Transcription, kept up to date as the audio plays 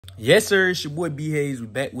Yes, sir. It's your boy B Hayes. We're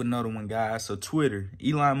back with another one, guys. So Twitter,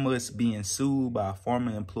 Elon Musk being sued by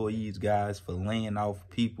former employees, guys, for laying off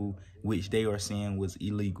people, which they are saying was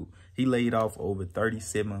illegal. He laid off over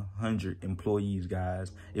 3,700 employees,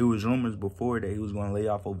 guys. It was rumors before that he was going to lay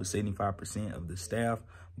off over 75% of the staff,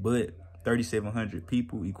 but 3,700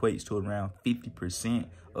 people equates to around 50%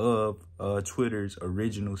 of Twitter's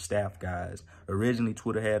original staff, guys. Originally,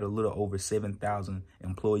 Twitter had a little over 7,000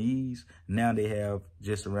 employees. Now they have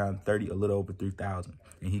just around a little over 3,000.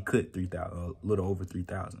 And he cut 3,000, a little over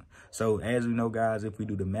 3,000. So as we know, guys, if we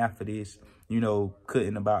do the math for this, you know,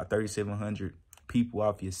 cutting about 3,700 people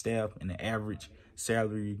off your staff and the average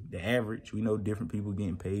salary, we know different people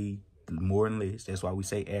getting paid more and less. That's why we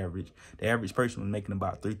say average. The average person was making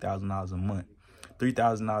about $3,000 a month.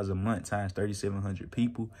 $3,000 a month times 3,700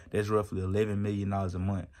 people, that's roughly $11 million a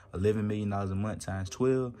month. $11 million a month times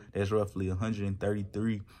 12, that's roughly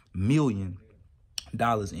 $133 million in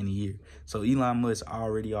a year. So Elon Musk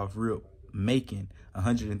already off rip making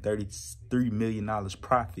 $133 million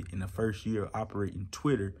profit in the first year of operating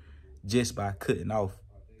Twitter just by cutting off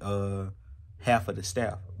half of the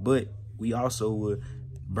staff. But we also would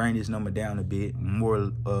bring this number down a bit,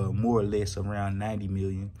 more or less around 90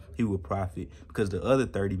 million he would profit, because the other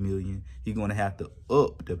 30 million he's going to have to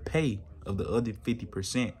up the pay of the other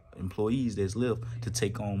 50% employees that's left to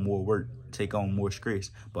take on more work, take on more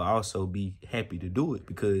stress, but also be happy to do it,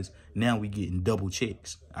 because now we getting double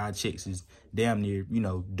checks. Our checks is damn near, you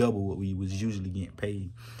know, double what we was usually getting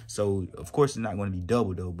paid. So of course it's not going to be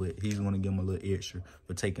double though, but he's going to give them a little extra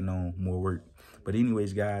for taking on more work. But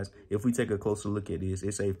anyways, guys, if we take a closer look at this,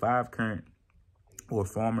 it's a 5 current or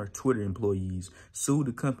former Twitter employees sued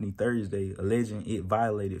the company Thursday, alleging it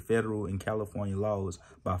violated federal and California laws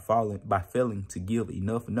by failing to give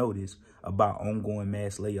enough notice about ongoing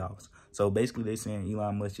mass layoffs. So basically they're saying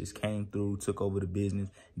Elon Musk just came through, took over the business,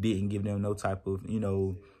 didn't give them no type of, you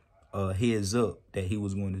know, heads up that he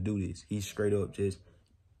was going to do this. He straight up just,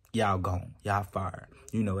 y'all gone, y'all fired.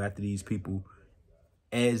 You know, after these people,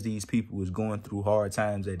 as these people is going through hard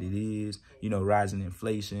times that it is, you know, rising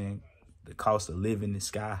inflation, the cost of living is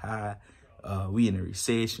sky high. We in a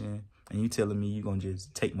recession, and you telling me you're going to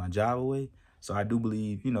just take my job away? So I do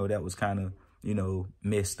believe, you know, that was kind of, you know,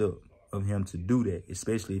 messed up of him to do that,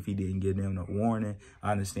 especially if he didn't give them no warning.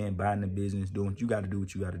 I understand buying the business, doing, you got to do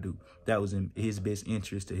what you got to do. That was in his best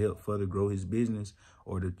interest to help further grow his business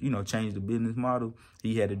or to, you know, change the business model.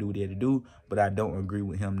 He had to do what he had to do, but I don't agree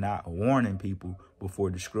with him not warning people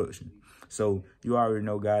before destruction. So you already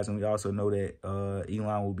know, guys, and we also know that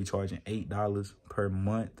Elon will be charging $8 per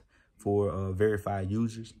month for verified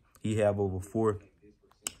users. He have over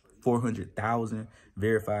 400,000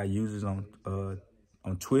 verified users on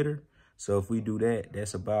Twitter. So if we do that,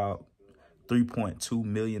 that's about $3.2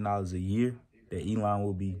 million a year that Elon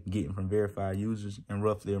will be getting from verified users, and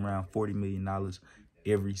roughly around $40 million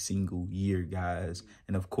every single year, guys.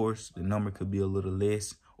 And of course, the number could be a little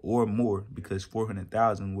less or more, because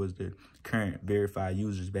 400,000 was the current verified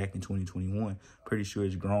users back in 2021. Pretty sure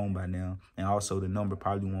it's grown by now. And also the number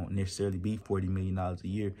probably won't necessarily be $40 million a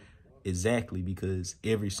year exactly, because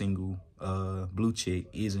every single blue check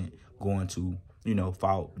isn't going to, you know,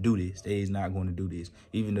 do this. They is not going to do this.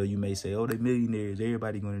 Even though you may say, oh, they millionaires,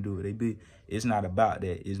 everybody going to do it. They big. It's not about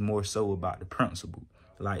that. It's more so about the principle.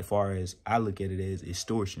 Like, far as I look at it as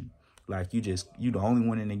extortion. Like, you the only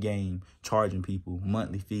one in the game charging people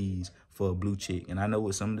monthly fees for a blue check. And I know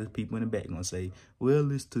what some of the people in the back gonna say,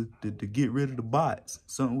 well, it's to get rid of the bots,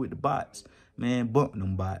 something with the bots. Man, bump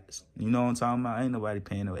them bots. You know what I'm talking about? Ain't nobody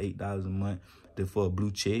paying no $8 a month for a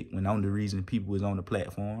blue check when I'm the reason people is on the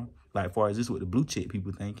platform. Like, far as this what the blue check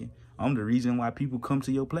people thinking, I'm the reason why people come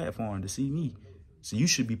to your platform to see me. So you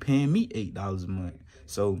should be paying me $8 a month.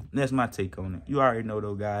 So that's my take on it. You already know,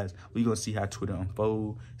 though, guys. We're going to see how Twitter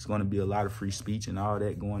unfold. It's going to be a lot of free speech and all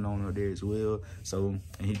that going on over there as well. So,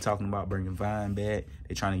 and he talking about bringing Vine back.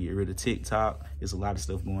 They're trying to get rid of TikTok. There's a lot of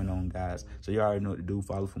stuff going on, guys. So you already know what to do.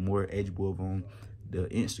 Follow for more Edgebull on the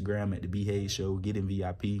Instagram at The B Hayes Show. Get in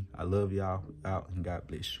VIP. I love y'all. Out, and God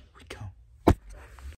bless you. We go.